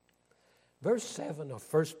Verse 7 of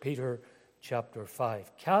 1 Peter chapter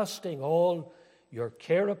 5, casting all your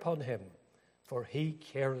care upon him, for he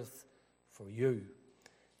careth for you.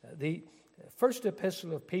 The first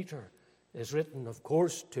epistle of Peter is written, of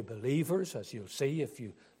course, to believers, as you'll see if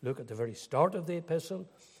you look at the very start of the epistle.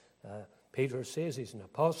 Peter says he's an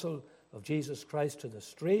apostle of Jesus Christ to the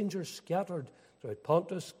strangers scattered throughout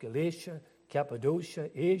Pontus, Galatia, Cappadocia,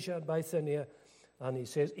 Asia, and Bithynia. And he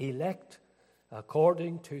says, elect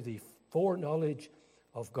according to the foreknowledge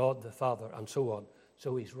of God the Father, and so on.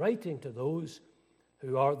 So he's writing to those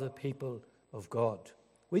who are the people of God.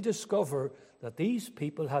 We discover that these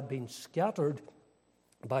people had been scattered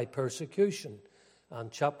by persecution.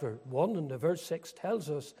 And chapter 1 and the verse 6 tells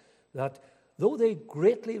us that though they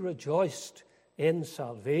greatly rejoiced in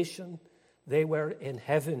salvation, they were in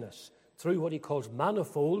heaviness through what he calls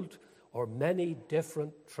manifold or many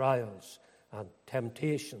different trials and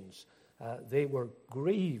temptations. They were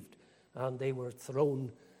grieved and they were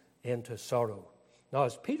thrown into sorrow. Now,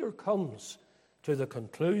 as Peter comes to the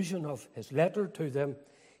conclusion of his letter to them,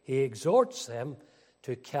 he exhorts them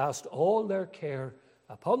to cast all their care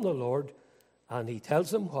upon the Lord, and he tells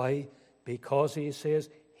them why, because he says,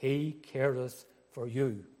 he careth for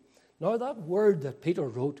you. Now, that word that Peter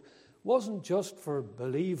wrote wasn't just for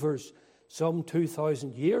believers some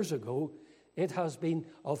 2,000 years ago. It has been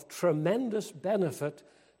of tremendous benefit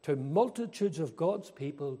to multitudes of God's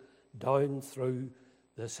people down through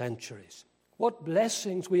the centuries. What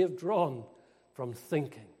blessings we have drawn from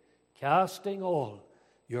thinking, casting all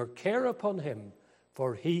your care upon him,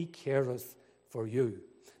 for he careth for you.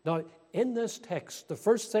 Now, in this text, the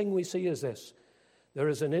first thing we see is this. There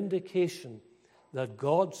is an indication that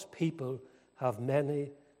God's people have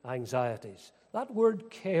many anxieties. That word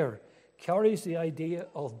care carries the idea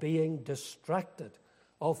of being distracted,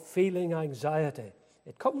 of feeling anxiety.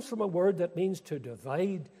 It comes from a word that means to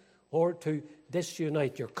divide or to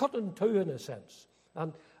disunite. You're cut in two in a sense.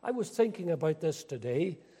 And I was thinking about this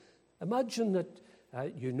today. Imagine that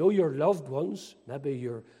you know your loved ones, maybe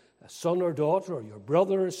your son or daughter or your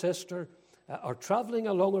brother or sister, are traveling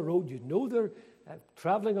along a road. You know they're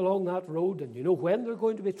traveling along that road and you know when they're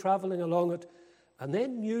going to be traveling along it. And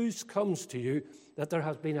then news comes to you that there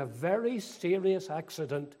has been a very serious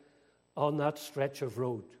accident on that stretch of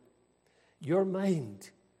road. Your mind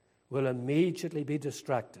will immediately be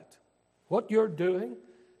distracted. What you're doing,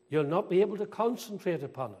 you'll not be able to concentrate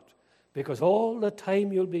upon it because all the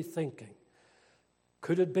time you'll be thinking,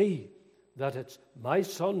 could it be that it's my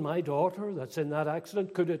son, my daughter that's in that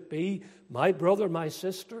accident? Could it be my brother, my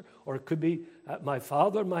sister? Or it could be my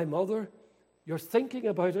father, my mother? You're thinking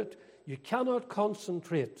about it. You cannot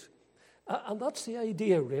concentrate. And that's the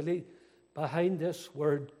idea, really, behind this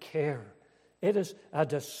word care. It is a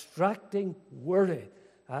distracting worry.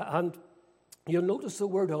 And you'll notice the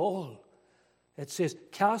word all. It says,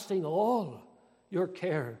 casting all your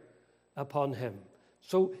care upon him.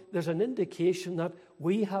 So there's an indication that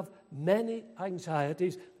we have many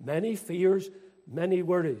anxieties, many fears, many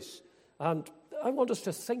worries. And I want us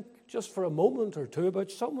to think just for a moment or two about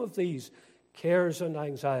some of these cares and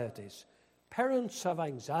anxieties. Parents have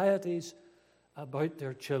anxieties about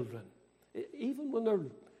their children. Even when they're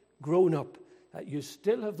grown up, you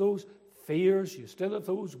still have those fears, you still have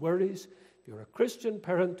those worries. If you're a Christian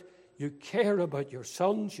parent, you care about your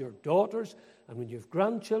sons, your daughters, and when you have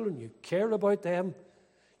grandchildren, you care about them.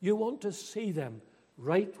 You want to see them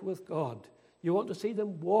right with God. You want to see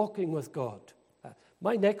them walking with God.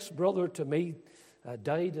 My next brother to me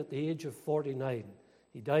died at the age of 49.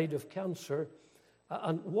 He died of cancer.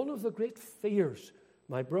 And one of the great fears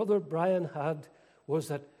my brother Brian had was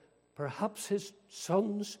that perhaps his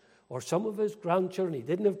sons or some of his grandchildren, he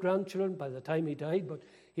didn't have grandchildren by the time he died, but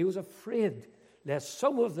he was afraid lest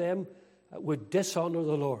some of them would dishonor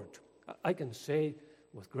the Lord. I can say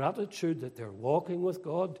with gratitude that they're walking with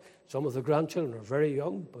God. Some of the grandchildren are very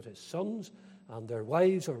young, but his sons and their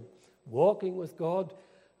wives are walking with God.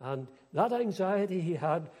 And that anxiety he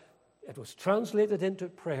had, it was translated into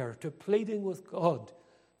prayer, to pleading with God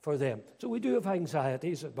for them. So we do have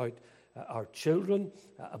anxieties about our children,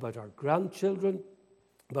 about our grandchildren,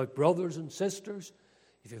 about brothers and sisters.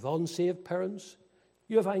 If you have unsaved parents,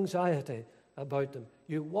 you have anxiety about them.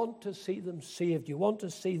 You want to see them saved. You want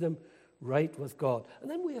to see them right with God.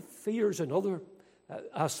 And then we have fears in other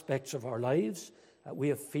aspects of our lives. We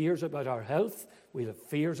have fears about our health. We have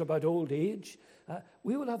fears about old age.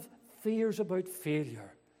 We will have fears about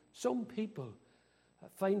failure. Some people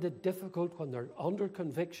find it difficult when they're under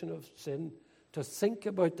conviction of sin to think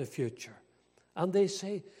about the future. And they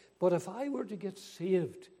say, but if I were to get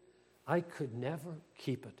saved, I could never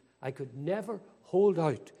keep it. I could never hold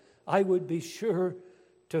out. I would be sure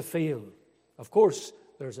to fail. Of course,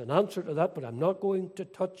 there's an answer to that, but I'm not going to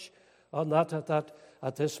touch on that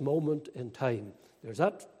at this moment in time. There's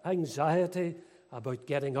that anxiety about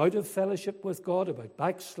getting out of fellowship with God, about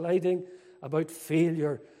backsliding, about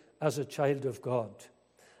failure as a child of God.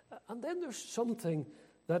 And then there's something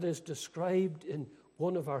that is described in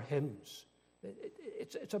one of our hymns.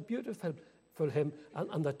 It's a beautiful hymn,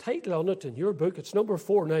 and the title on it in your book, it's number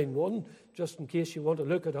 491, just in case you want to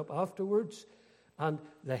look it up afterwards. And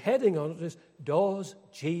the heading on it is, Does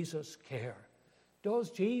Jesus Care?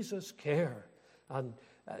 Does Jesus care? And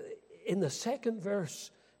in the second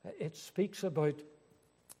verse, it speaks about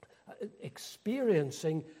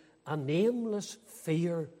experiencing a nameless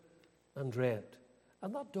fear and dread.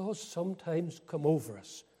 And that does sometimes come over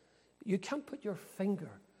us. You can't put your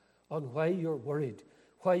finger on why you're worried,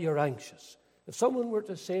 why you're anxious. If someone were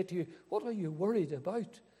to say to you, what are you worried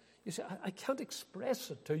about? You say, I can't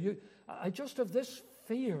express it to you. I just have this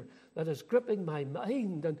fear that is gripping my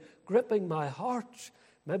mind and gripping my heart.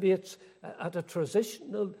 Maybe it's at a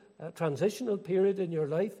transitional period in your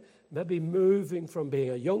life, maybe moving from being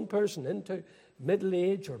a young person into middle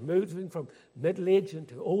age, or moving from middle age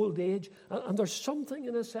into old age. And there's something,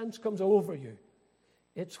 in a sense, comes over you.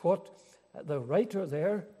 It's what the writer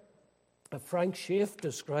there, Frank Schaef,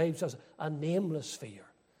 describes as a nameless fear.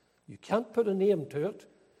 You can't put a name to it,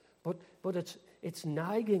 but it's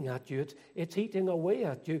nagging at you, it's eating away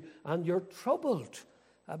at you, and you're troubled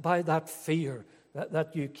by that fear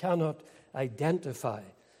that you cannot identify.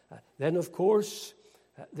 Then, of course,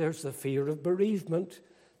 there's the fear of bereavement.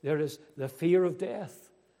 There is the fear of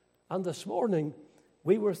death. And this morning,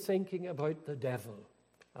 we were thinking about the devil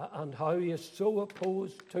and how he is so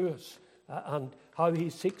opposed to us and how he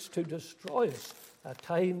seeks to destroy us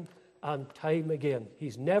time and time again.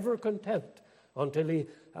 He's never content until he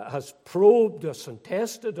has probed us and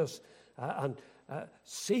tested us and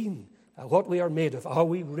seen what we are made of. Are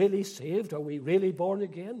we really saved? Are we really born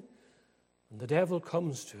again? And the devil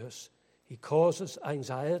comes to us. He causes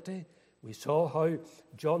anxiety. We saw how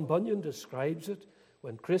John Bunyan describes it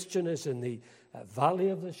when Christian is in the valley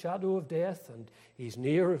of the shadow of death, and he's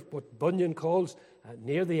near what Bunyan calls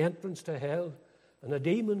near the entrance to hell, and a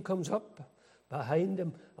demon comes up behind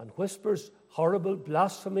him and whispers horrible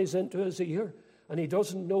blasphemies into his ear, and he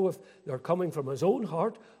doesn't know if they're coming from his own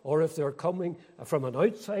heart or if they're coming from an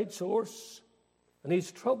outside source. And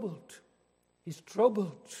he's troubled. He's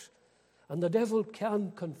troubled. And the devil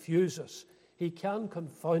can confuse us. He can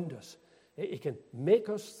confound us. He can make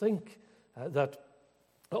us think that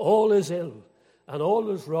all is ill and all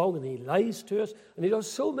is wrong, and he lies to us, and he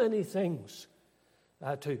does so many things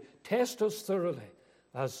to test us thoroughly.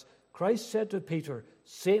 As Christ said to Peter,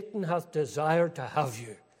 Satan hath desired to have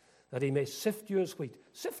you, that he may sift you as wheat.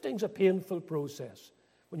 Sifting's a painful process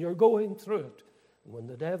when you're going through it, and when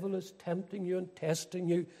the devil is tempting you and testing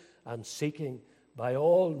you and seeking by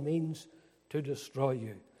all means to destroy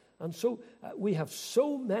you. And so we have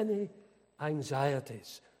so many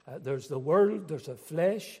anxieties. There's the world, there's the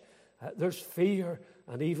flesh, there's fear,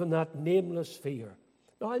 and even that nameless fear.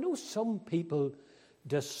 Now, I know some people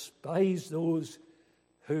despise those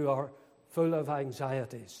who are full of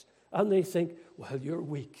anxieties, and they think, well, you're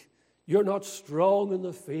weak. You're not strong in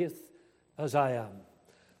the faith as I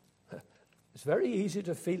am. It's very easy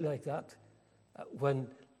to feel like that when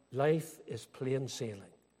life is plain sailing,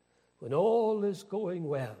 when all is going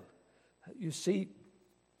well. You see,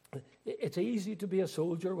 it's easy to be a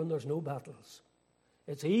soldier when there's no battles.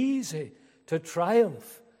 It's easy to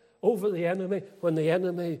triumph over the enemy when the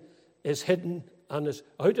enemy is hidden and is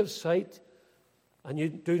out of sight, and you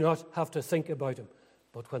do not have to think about him.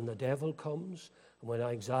 But when the devil comes, and when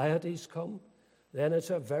anxieties come, then it's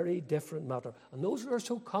a very different matter. And those who are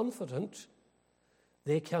so confident,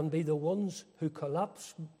 they can be the ones who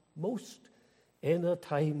collapse most in a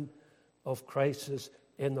time of crisis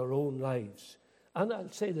in their own lives. And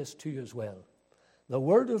I'll say this to you as well. The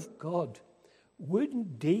Word of God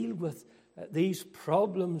wouldn't deal with these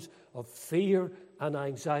problems of fear and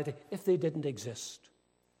anxiety if they didn't exist.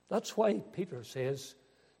 That's why Peter says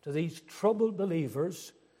to these troubled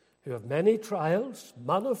believers who have many trials,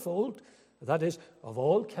 manifold, that is, of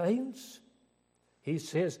all kinds, he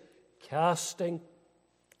says, casting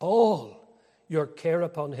all your care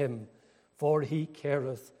upon him, for he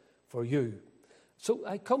careth for you. So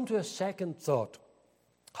I come to a second thought.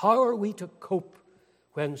 How are we to cope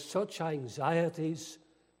when such anxieties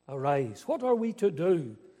arise? What are we to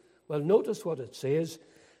do? Well, notice what it says,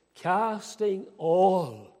 casting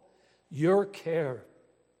all your care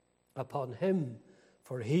upon him,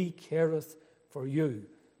 for he careth for you.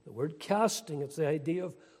 The word casting, it's the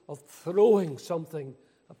idea of throwing something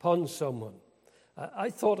upon someone. I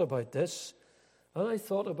thought about this. And I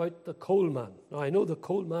thought about the coal man. Now, I know the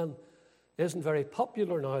coal man isn't very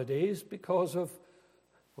popular nowadays because of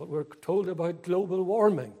what we're told about global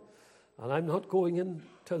warming. And I'm not going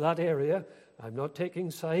into that area. I'm not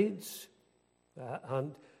taking sides.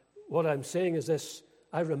 And what I'm saying is this.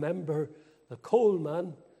 I remember the coal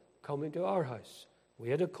man coming to our house. We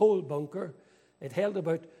had a coal bunker. It held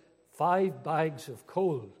about 5 bags of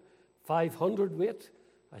coal, 500 weight.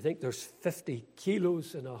 I think there's 50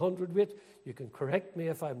 kilos in 100 weight. You can correct me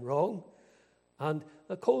if I'm wrong. And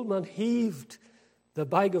the coal man heaved the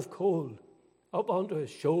bag of coal up onto his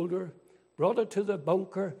shoulder, brought it to the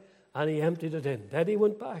bunker, and he emptied it in. Then he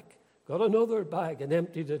went back, got another bag and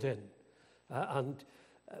emptied it in.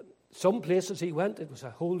 Some places he went, it was a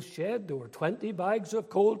whole shed. There were 20 bags of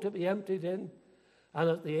coal to be emptied in. And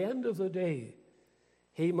at the end of the day,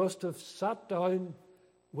 he must have sat down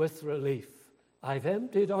with relief. I've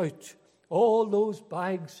emptied out all those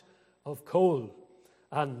bags of coal.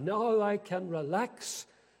 And now I can relax.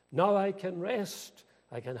 Now I can rest.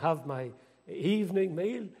 I can have my evening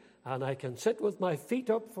meal. And I can sit with my feet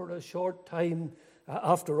up for a short time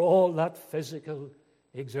after all that physical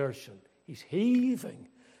exertion. He's heaving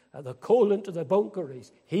the coal into the bunker.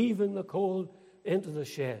 He's heaving the coal into the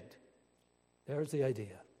shed. There's the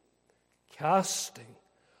idea. Casting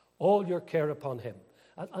all your care upon him.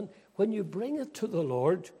 And when you bring it to the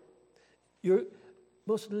Lord, you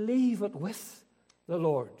must leave it with the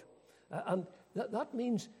Lord. And that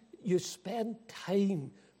means you spend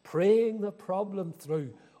time praying the problem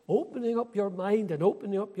through, opening up your mind and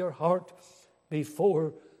opening up your heart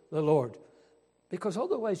before the Lord. Because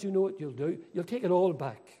otherwise, you know what you'll do? You'll take it all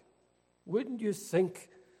back. Wouldn't you think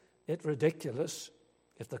it ridiculous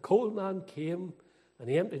if the coal man came and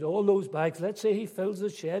he emptied all those bags? Let's say he fills the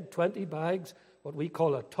shed, 20 bags, what we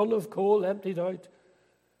call a ton of coal emptied out.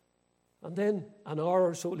 And then an hour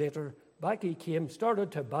or so later, back he came,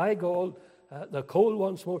 started to bag all the coal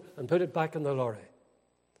once more and put it back in the lorry.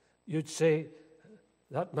 You'd say,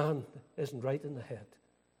 that man isn't right in the head.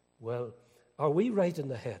 Well, are we right in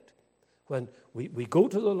the head? When we go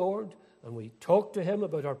to the Lord and we talk to him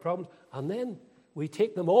about our problems, and then we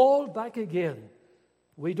take them all back again.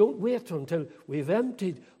 We don't wait until we've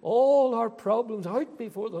emptied all our problems out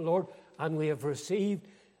before the Lord and we have received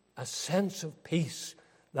a sense of peace,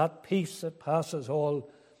 that peace that passes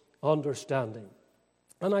all understanding.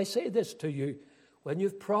 And I say this to you, when you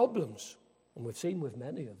have problems, and we've seen with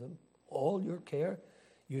many of them, all your care,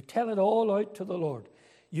 you tell it all out to the Lord.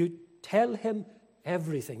 You tell him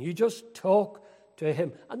everything. You just talk to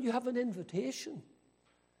him, and you have an invitation.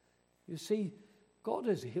 You see, God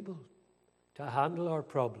is able to handle our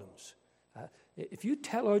problems. If you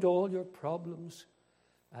tell out all your problems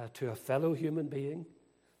to a fellow human being,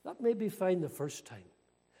 that may be fine the first time.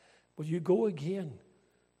 But you go again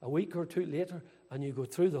a week or two later, and you go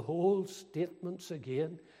through the whole statements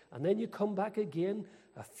again, and then you come back again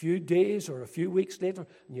a few days or a few weeks later,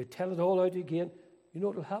 and you tell it all out again. You know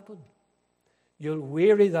what will happen? You'll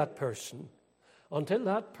weary that person until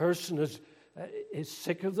that person is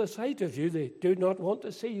sick of the sight of you. They do not want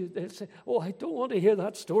to see you. They'll say, oh, I don't want to hear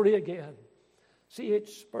that story again. C.H.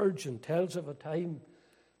 Spurgeon tells of a time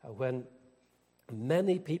when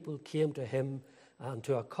many people came to him and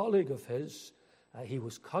to a colleague of his. He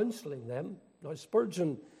was counseling them. Now,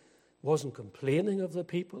 Spurgeon wasn't complaining of the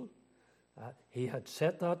people. He had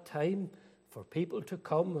set that time for people to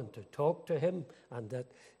come and to talk to him, and that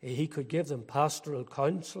he could give them pastoral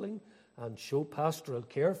counseling and show pastoral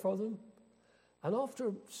care for them. And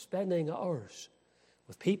after spending hours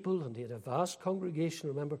with people, and he had a vast congregation,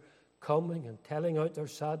 remember, coming and telling out their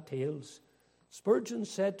sad tales, Spurgeon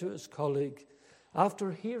said to his colleague,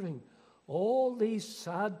 after hearing all these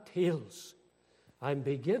sad tales, I'm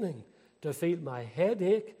beginning to feel my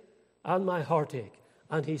headache and my heartache.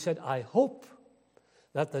 And he said, I hope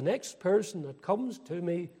that the next person that comes to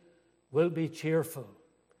me will be cheerful.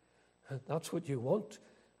 That's what you want.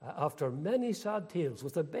 After many sad tales,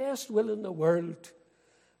 with the best will in the world,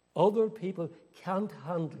 other people can't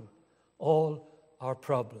handle all our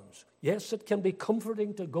problems. Yes, it can be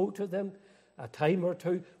comforting to go to them a time or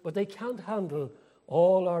two, but they can't handle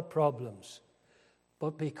all our problems.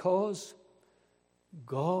 But because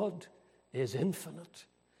God is infinite,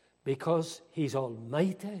 because he's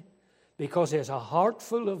almighty, because he has a heart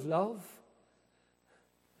full of love,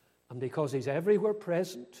 and because he's everywhere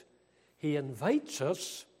present, he invites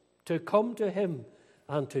us to come to him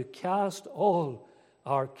and to cast all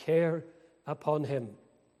our care upon him.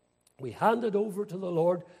 We hand it over to the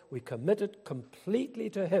Lord. We commit it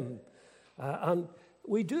completely to him. And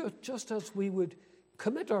we do it just as we would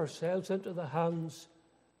commit ourselves into the hands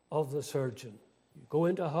of the surgeon. You go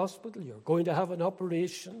into hospital, you're going to have an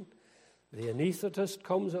operation, the anaesthetist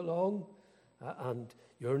comes along, and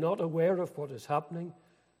you're not aware of what is happening,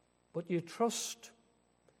 but you trust.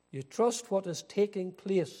 You trust what is taking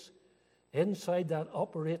place inside that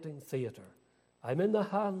operating theatre. I'm in the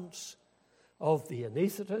hands of the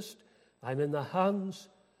anaesthetist. I'm in the hands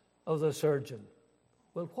of the surgeon.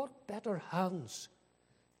 Well, what better hands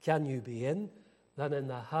can you be in than in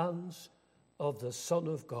the hands of the Son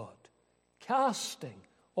of God, casting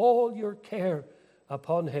all your care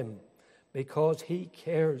upon him because he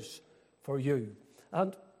cares for you.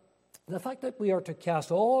 And the fact that we are to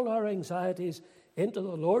cast all our anxieties into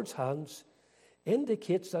the Lord's hands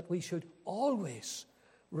indicates that we should always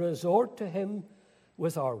resort to him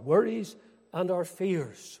with our worries and our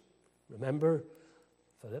fears. Remember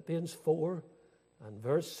Philippians 4 and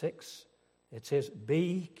verse 6, it says,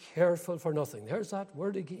 be careful for nothing. There's that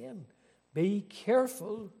word again. Be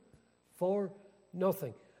careful for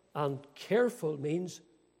nothing. And careful means,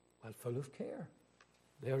 well, full of care.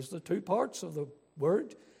 There's the two parts of the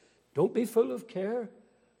word. Don't be full of care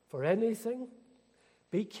for anything.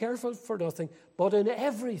 Be careful for nothing, but in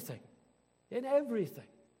everything,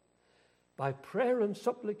 by prayer and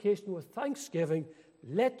supplication with thanksgiving,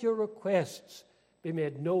 let your requests be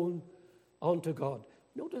made known unto God.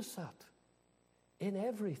 Notice that. In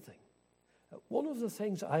everything. One of the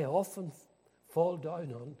things I often fall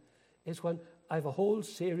down on is when I have a whole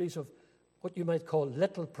series of what you might call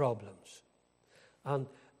little problems. And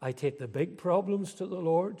I take the big problems to the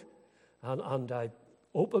Lord, and I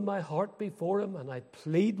open my heart before him, and I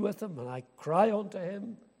plead with him, and I cry unto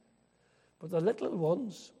him. But the little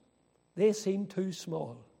ones, they seem too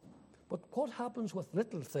small. But what happens with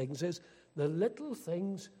little things is the little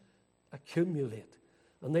things accumulate,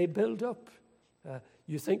 and they build up.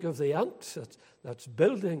 You think of the ant that's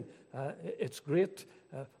building its great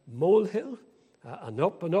molehill, and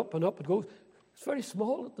up and up and up it goes. It's very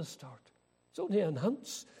small at the start. It's only an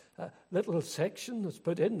ant's little section that's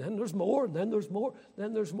put in, then there's more, and then there's more,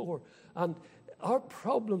 then there's more. And our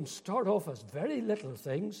problems start off as very little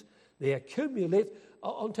things. They accumulate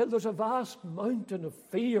until there's a vast mountain of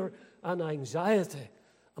fear and anxiety.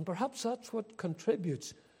 And perhaps that's what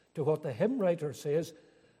contributes to what the hymn writer says,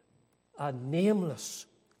 a nameless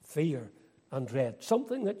fear and dread,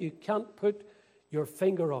 something that you can't put your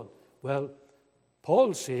finger on. Well,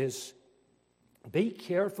 Paul says, be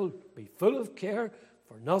careful, be full of care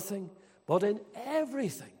for nothing, but in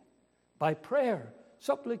everything, by prayer,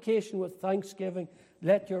 supplication with thanksgiving,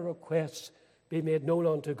 let your requests be made known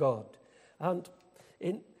unto God. And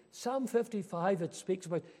in Psalm 55, it speaks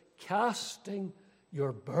about casting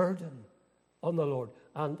your burden on the Lord.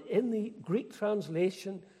 And in the Greek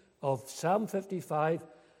translation of Psalm 55,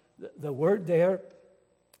 the word there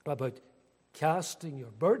about casting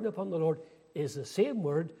your burden upon the Lord is the same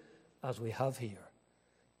word as we have here.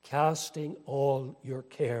 Casting all your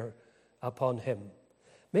care upon him.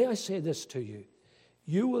 May I say this to you?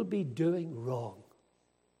 You will be doing wrong.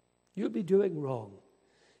 You'll be doing wrong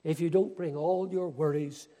if you don't bring all your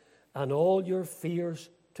worries and all your fears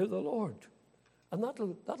to the Lord. And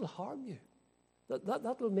that'll harm you.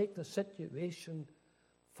 That'll make the situation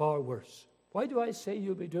far worse. Why do I say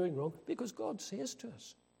you'll be doing wrong? Because God says to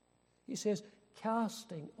us, he says,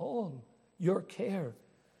 casting all your care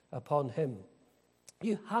upon him.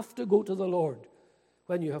 You have to go to the Lord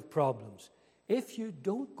when you have problems. If you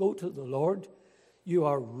don't go to the Lord, you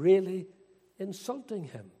are really insulting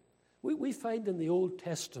him. We find in the Old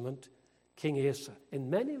Testament King Asa, in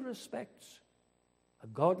many respects, a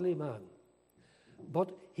godly man.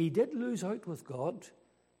 But he did lose out with God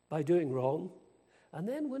by doing wrong. And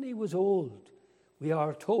then when he was old, we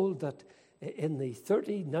are told that in the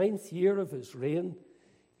 39th year of his reign,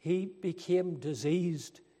 he became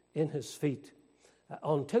diseased in his feet,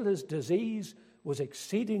 until his disease was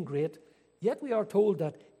exceeding great. Yet we are told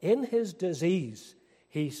that in his disease,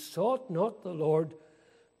 he sought not the Lord,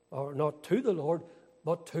 or not to the Lord,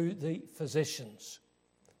 but to the physicians.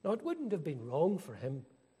 Now, it wouldn't have been wrong for him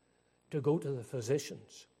to go to the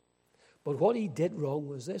physicians. But what he did wrong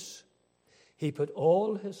was this. He put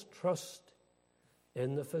all his trust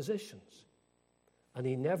in the physicians. And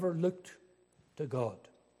he never looked to God.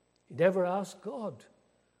 He never asked God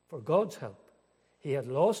for God's help. He had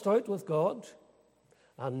lost out with God.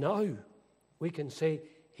 And now we can say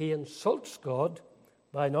he insults God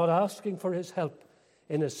by not asking for his help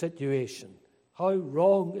in a situation. How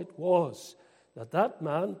wrong it was that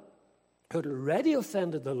man who had already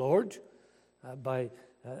offended the Lord by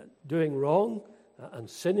doing wrong and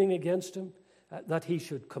sinning against him, that he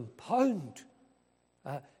should compound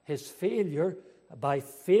his failure by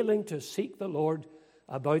failing to seek the Lord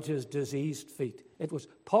about his diseased feet. It was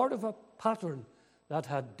part of a pattern that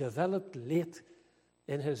had developed late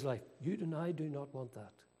in his life. You and I do not want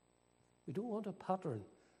that. We don't want a pattern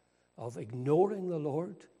of ignoring the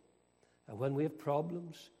Lord when we have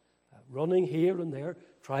problems, running here and there,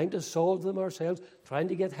 trying to solve them ourselves, trying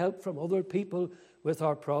to get help from other people with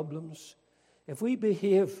our problems. If we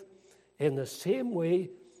behave in the same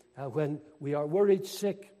way when we are worried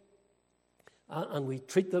sick and we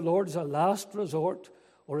treat the Lord as a last resort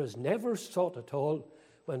or as never sought at all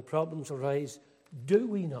when problems arise, do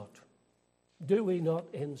we not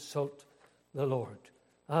insult the Lord?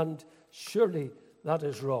 And surely that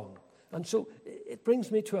is wrong. And so it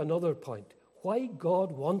brings me to another point. Why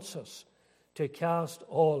God wants us to cast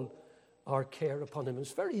all our care upon him.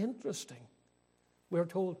 It's very interesting. We're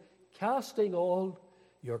told, casting all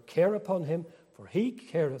your care upon him, for he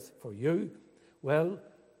careth for you. Well,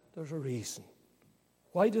 there's a reason.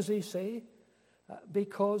 Why does he say?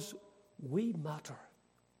 Because we matter.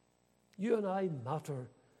 You and I matter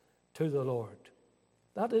to the Lord.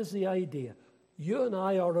 That is the idea. You and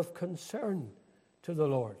I are of concern to the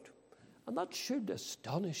Lord. And that should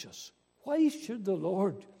astonish us. Why should the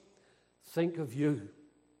Lord think of you?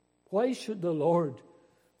 Why should the Lord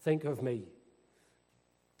think of me?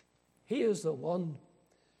 He is the one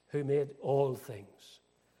who made all things.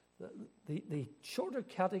 The Shorter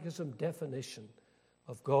Catechism definition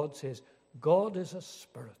of God says, God is a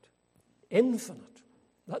spirit, infinite.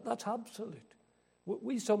 That's absolute.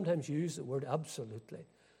 We sometimes use the word absolutely.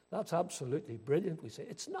 That's absolutely brilliant. We say,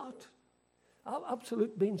 it's not.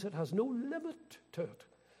 Absolute means it has no limit to it.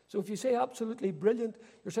 So if you say absolutely brilliant,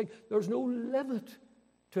 you're saying there's no limit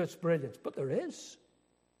to its brilliance. But there is.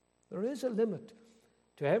 There is a limit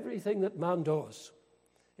to everything that man does.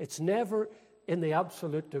 It's never in the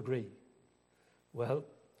absolute degree. Well,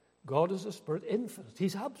 God is a spirit infinite.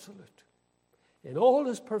 He's absolute. In all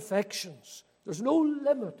his perfections, there's no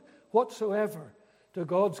limit whatsoever to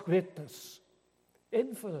God's greatness.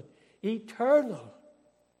 Infinite, eternal.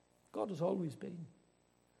 God has always been.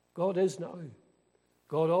 God is now.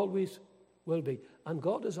 God always will be. And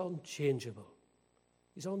God is unchangeable.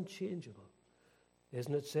 He's unchangeable.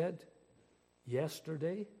 Isn't it said?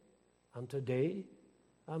 Yesterday and today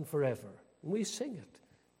and forever. And we sing it.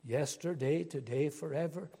 Yesterday, today,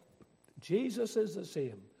 forever. Jesus is the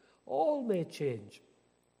same. All may change,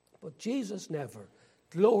 but Jesus never.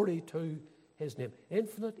 Glory to his name.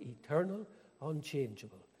 Infinite, eternal,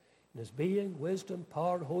 unchangeable. In his being, wisdom,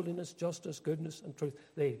 power, holiness, justice, goodness, and truth.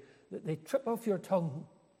 They trip off your tongue.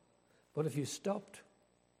 But if you stopped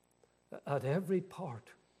at every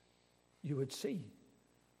part, you would see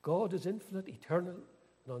God is infinite, eternal,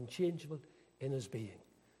 and unchangeable in his being.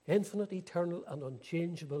 Infinite, eternal, and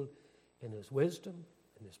unchangeable in his wisdom,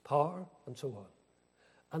 in his power, and so on.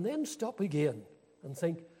 And then stop again and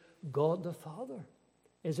think, God the Father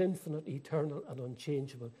is infinite, eternal, and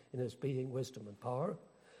unchangeable in his being, wisdom, and power.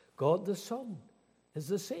 God the Son is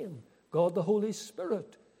the same. God the Holy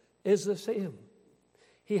Spirit is the same.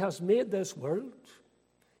 He has made this world.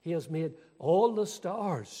 He has made all the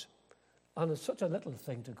stars. And it's such a little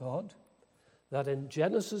thing to God that in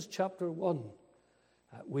Genesis chapter 1,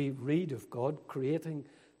 we read of God creating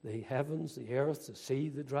the heavens, the earth, the sea,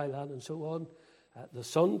 the dry land, and so on. The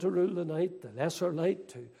sun to rule the night, the lesser light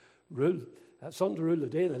to rule, sun to rule the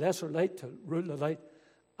day, the lesser light to rule the night.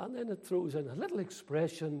 And then it throws in a little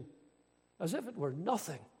expression as if it were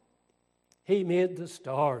nothing. He made the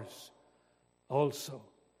stars also.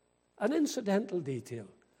 An incidental detail.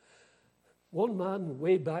 One man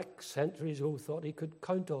way back centuries ago thought he could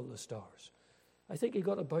count all the stars. I think he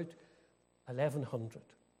got about 1,100.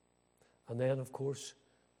 And then, of course,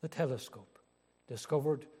 the telescope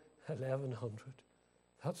discovered 1,100.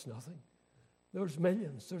 That's nothing. There's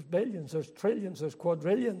millions, there's billions, there's trillions, there's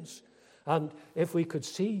quadrillions. And if we could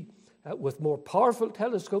see with more powerful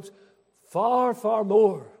telescopes, far, far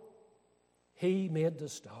more, he made the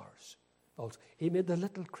stars. Also, he made the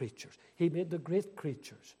little creatures. He made the great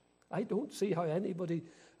creatures. I don't see how anybody,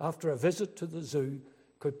 after a visit to the zoo,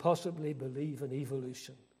 could possibly believe in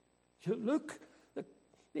evolution. You look,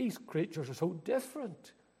 these creatures are so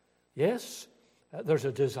different. Yes, there's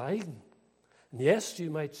a design. And yes, you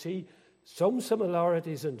might see some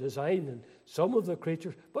similarities in design in some of the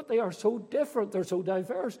creatures, but they are so different, they're so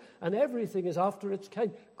diverse, and everything is after its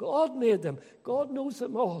kind. God made them. God knows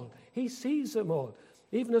them all. He sees them all.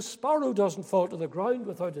 Even a sparrow doesn't fall to the ground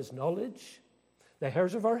without his knowledge. The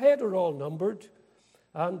hairs of our head are all numbered.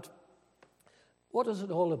 And what is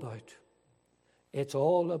it all about? It's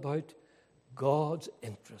all about God's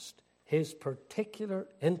interest, his particular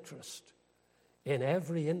interest in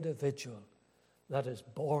every individual that is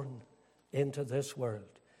born into this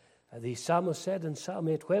world. The psalmist said in Psalm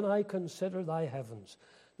 8, when I consider thy heavens,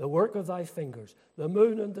 the work of thy fingers, the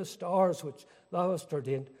moon and the stars which thou hast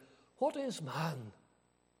ordained, what is man?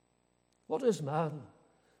 What is man,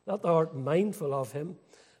 that thou art mindful of him,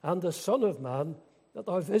 and the Son of Man, that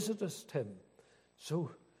thou visitest him?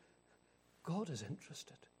 So God is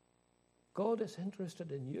interested. God is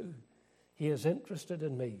interested in you. He is interested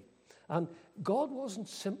in me. And God wasn't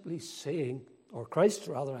simply saying, or Christ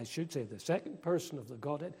rather, I should say, the second person of the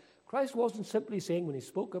Godhead, Christ wasn't simply saying when he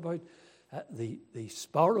spoke about the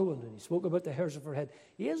sparrow and when he spoke about the hairs of her head,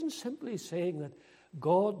 he isn't simply saying that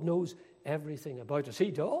God knows everything about us.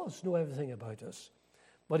 He does know everything about us.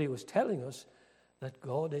 But he was telling us that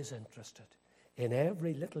God is interested in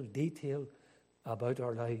every little detail about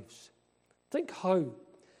our lives. Think how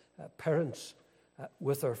parents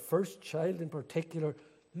with their first child in particular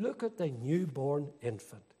look at the newborn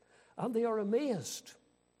infant and they are amazed.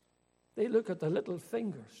 They look at the little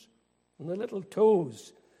fingers and the little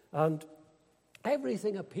toes, and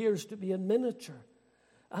everything appears to be in miniature,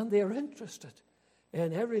 and they are interested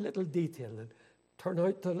in every little detail. They turn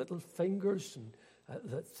out the little fingers and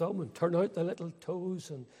the thumb and turn out the little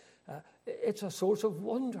toes, and it's a source of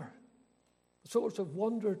wonder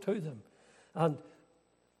to them. And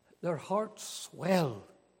their hearts swell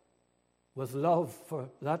with love for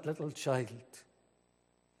that little child.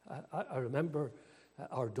 I remember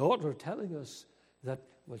our daughter telling us that,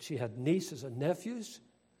 well, she had nieces and nephews,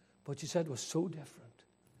 but she said it was so different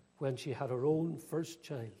when she had her own first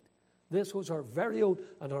child. This was her very own,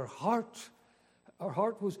 and her heart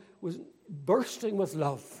was bursting with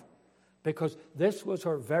love because this was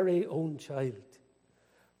her very own child.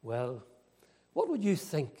 Well, what would you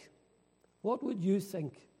think? What would you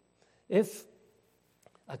think if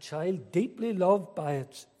a child deeply loved by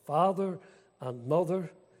its father and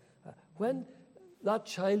mother, when that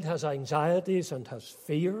child has anxieties and has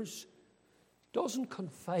fears, doesn't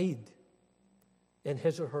confide in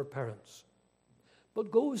his or her parents,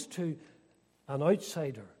 but goes to an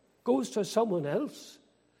outsider, goes to someone else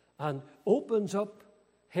and opens up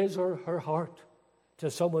his or her heart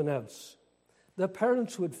to someone else? The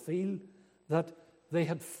parents would feel that they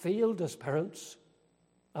had failed as parents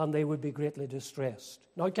and they would be greatly distressed.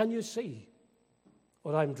 Now, can you see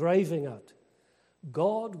what I'm driving at?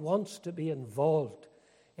 God wants to be involved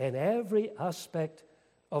in every aspect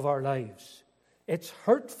of our lives. It's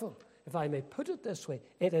hurtful, if I may put it this way,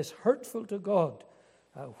 it is hurtful to God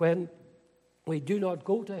when we do not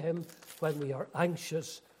go to him when we are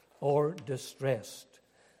anxious or distressed.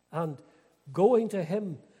 And going to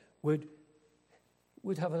him would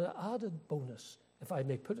have an added bonus, if I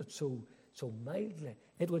may put it so mildly.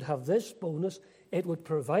 It would have this bonus: it would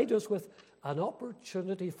provide us with an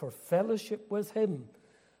opportunity for fellowship with him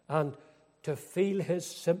and to feel his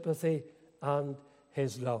sympathy and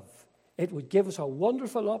his love. It would give us a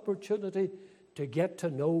wonderful opportunity to get to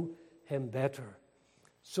know him better.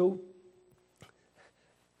 So,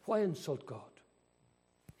 why insult God?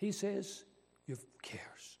 He says, you've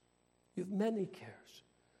cares. You've many cares.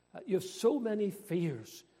 You've so many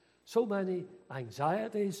fears, so many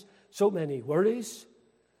anxieties, so many worries.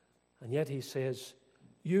 And yet he says,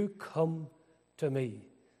 you come to me.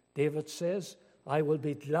 David says, I will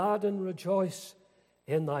be glad and rejoice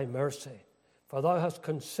in thy mercy. For thou hast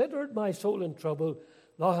considered my soul in trouble.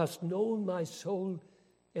 Thou hast known my soul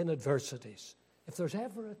in adversities. If there's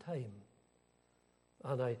ever a time,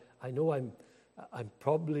 and I know I'm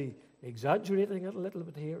probably exaggerating it a little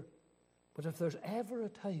bit here, but if there's ever a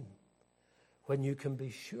time when you can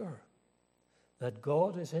be sure that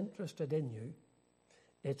God is interested in you,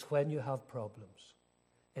 it's when you have problems.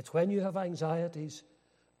 It's when you have anxieties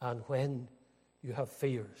and when you have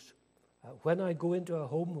fears. When I go into a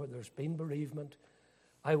home where there's been bereavement,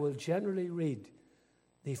 I will generally read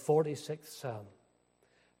the 46th Psalm.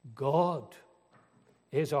 God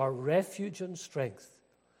is our refuge and strength,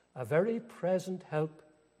 a very present help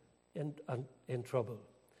in trouble.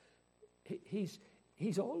 He's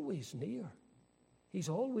always near. He's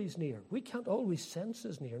always near. We can't always sense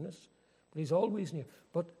his nearness, but he's always near.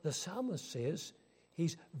 But the psalmist says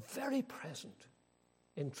he's very present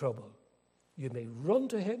in trouble. You may run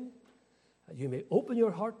to him. You may open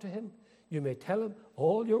your heart to him. You may tell him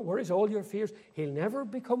all your worries, all your fears. He'll never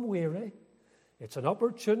become weary. It's an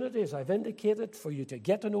opportunity, as I've indicated, for you to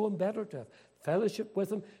get to know him better, to have fellowship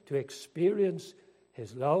with him, to experience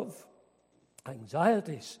his love.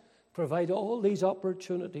 Anxieties provide all these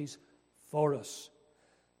opportunities for us.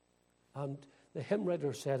 And the hymn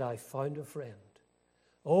writer said, I found a friend.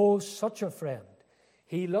 Oh, such a friend.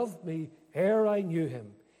 He loved me ere I knew him.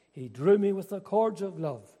 He drew me with the cords of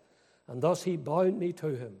love, and thus he bound me to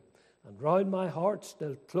him. and round my heart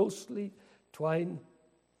still closely twine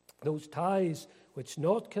those ties which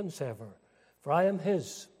naught can sever. For I am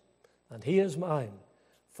his, and he is mine,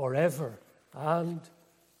 forever and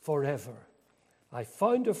forever. I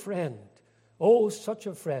found a friend, oh, such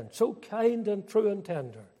a friend, so kind and true and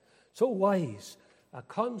tender, so wise, a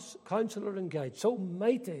counselor and guide, so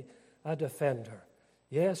mighty a defender.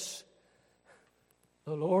 Yes,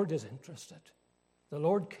 the Lord is interested. The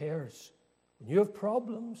Lord cares. When you have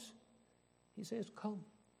problems, he says, come,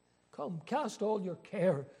 cast all your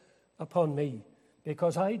care upon me,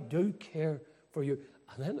 because I do care for you.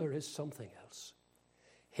 And then there is something else.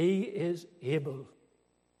 He is able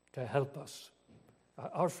to help us.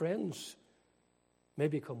 Our friends may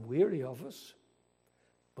become weary of us,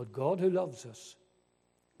 but God who loves us,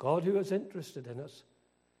 God who is interested in us,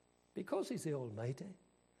 because he's the Almighty,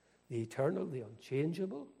 the eternal, the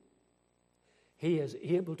unchangeable, he is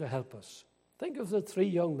able to help us. Think of the three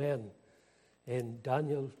young men in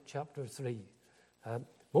Daniel chapter 3.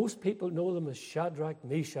 Most people know them as Shadrach,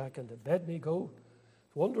 Meshach, and Abednego.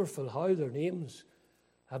 It's wonderful how their names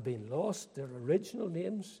have been lost, their original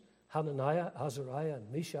names, Hananiah, Azariah, and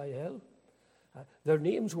Mishael. Their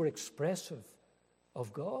names were expressive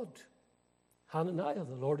of God. Hananiah,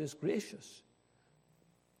 the Lord is gracious.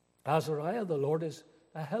 Azariah, the Lord is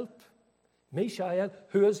a help. Mishael,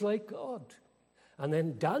 who is like God. And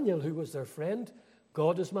then Daniel, who was their friend,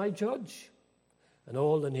 God is my judge. And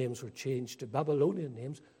all the names were changed to Babylonian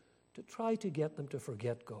names to try to get them to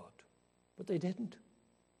forget God. But they didn't.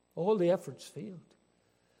 All the efforts failed.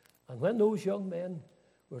 And when those young men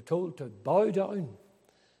were told to bow down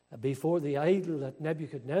before the idol that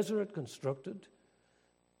Nebuchadnezzar had constructed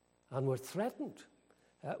and were threatened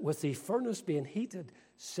with the furnace being heated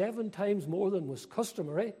 7 times more than was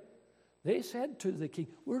customary, they said to the king,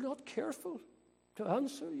 "We're not careful to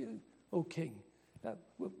answer you, O king.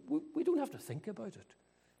 We don't have to think about it.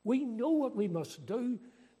 We know what we must do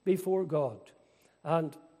before God."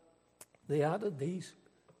 And they added these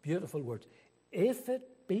beautiful words: "If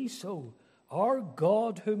it be so, our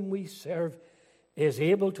God whom we serve is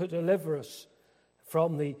able to deliver us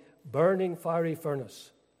from the burning fiery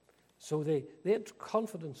furnace." So they had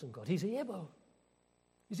confidence in God. He's able.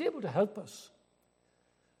 He's able to help us.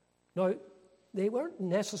 Now, they weren't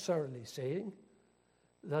necessarily saying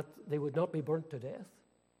that they would not be burnt to death.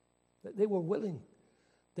 They were willing.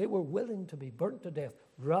 They were willing to be burnt to death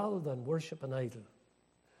rather than worship an idol.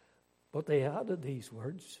 But they added these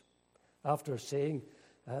words after saying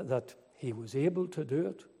that he was able to do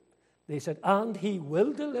it. They said, "And he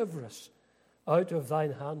will deliver us out of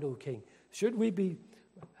thine hand, O king." Should we be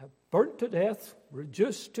burnt to death,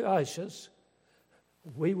 reduced to ashes,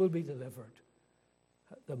 we will be delivered.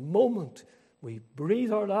 At the moment we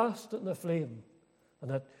breathe our last in the flame, and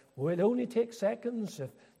that will only take seconds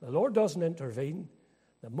if the Lord doesn't intervene,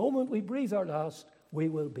 the moment we breathe our last, we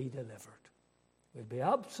will be delivered. We'll be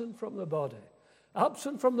absent from the body,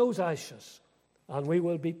 absent from those ashes, and we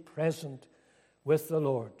will be present with the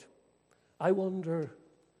Lord. I wonder,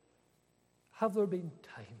 have there been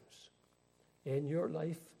times in your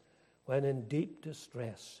life when in deep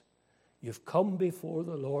distress you've come before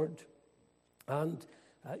the Lord and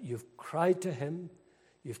you've cried to him,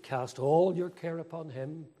 you've cast all your care upon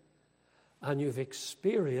him, and you've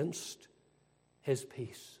experienced his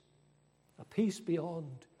peace, a peace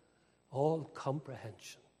beyond all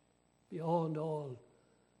comprehension, beyond all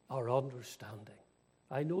our understanding?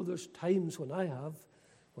 I know there's times when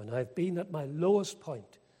I've been at my lowest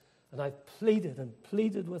point, and I've pleaded and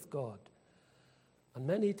pleaded with God. And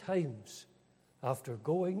many times, after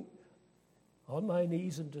going on my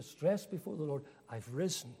knees in distress before the Lord, I've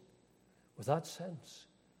risen with that sense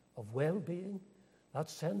of well-being, that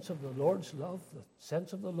sense of the Lord's love, the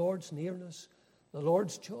sense of the Lord's nearness, the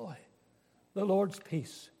Lord's joy, the Lord's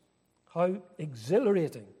peace. How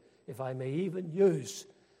exhilarating, if I may even use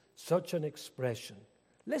such an expression.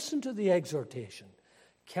 Listen to the exhortation: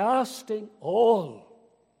 casting all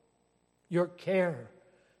your care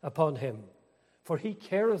upon him, for he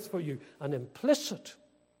careth for you. And implicit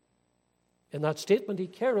in that statement, he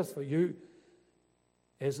careth for you,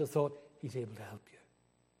 is the thought, he's able to help you.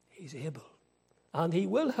 He's able. And he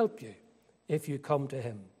will help you if you come to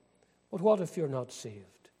him. But what if you're not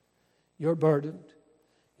saved? You're burdened.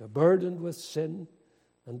 You're burdened with sin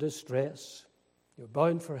and distress. You're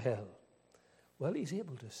bound for hell. Well, he's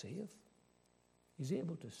able to save. He's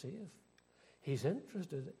able to save. He's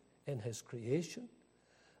interested in his creation.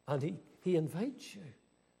 And he invites you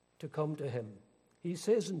to come to him. He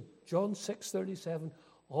says in John 6:37,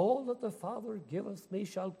 "All that the Father giveth me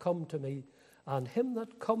shall come to me, and him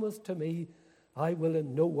that cometh to me I will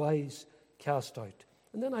in no wise cast out."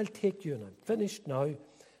 And then I'll take you, and I'm finished now,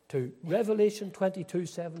 to Revelation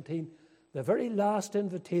 22:17, the very last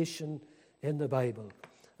invitation in the Bible.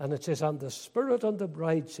 And it says, "And the Spirit and the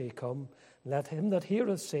bride say, Come. Let him that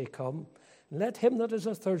heareth say, Come. Let him that is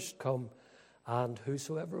athirst come. And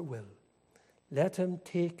whosoever will, let him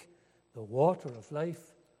take the water of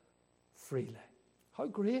life freely." How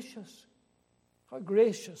gracious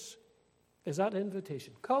is that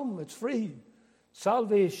invitation. Come, it's free.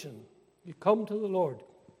 Salvation. You come to the Lord.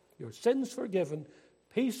 Your sins forgiven,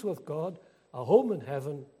 peace with God, a home in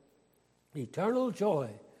heaven, eternal joy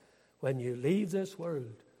when you leave this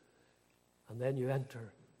world, and then you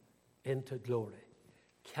enter into glory,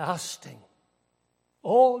 casting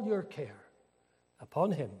all your care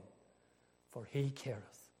upon him, for he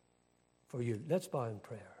careth for you. Let's bow in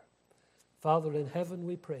prayer. Father in heaven,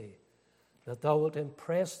 we pray that thou wilt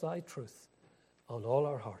impress thy truth on all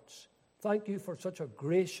our hearts. Thank you for such a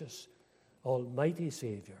gracious, almighty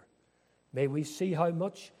Savior. May we see how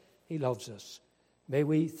much he loves us. May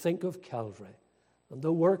we think of Calvary and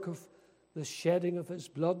the work of the shedding of his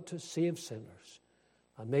blood to save sinners.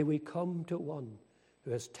 And may we come to one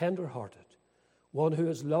who is tender-hearted, one who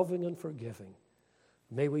is loving and forgiving.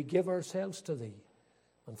 May we give ourselves to thee.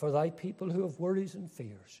 And for thy people who have worries and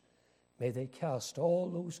fears, may they cast all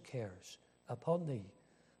those cares upon thee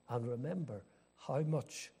and remember how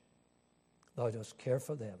much thou dost care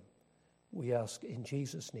for them. We ask in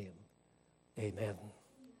Jesus' name, amen.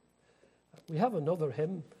 We have another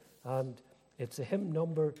hymn, and it's the hymn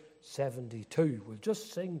number 72. We'll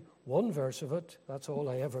just sing one verse of it. That's all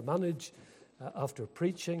I ever manage after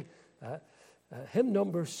preaching. Hymn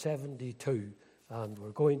number 72, and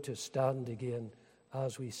we're going to stand again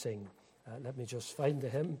as we sing. Let me just find the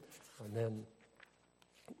hymn, and then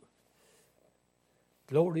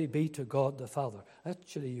glory be to God the Father.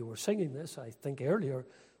 Actually, you were singing this, I think earlier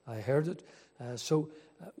I heard it. So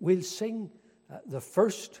we'll sing the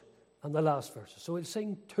first and the last verses. So we'll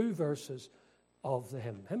sing two verses of the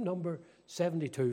hymn. Hymn number 72.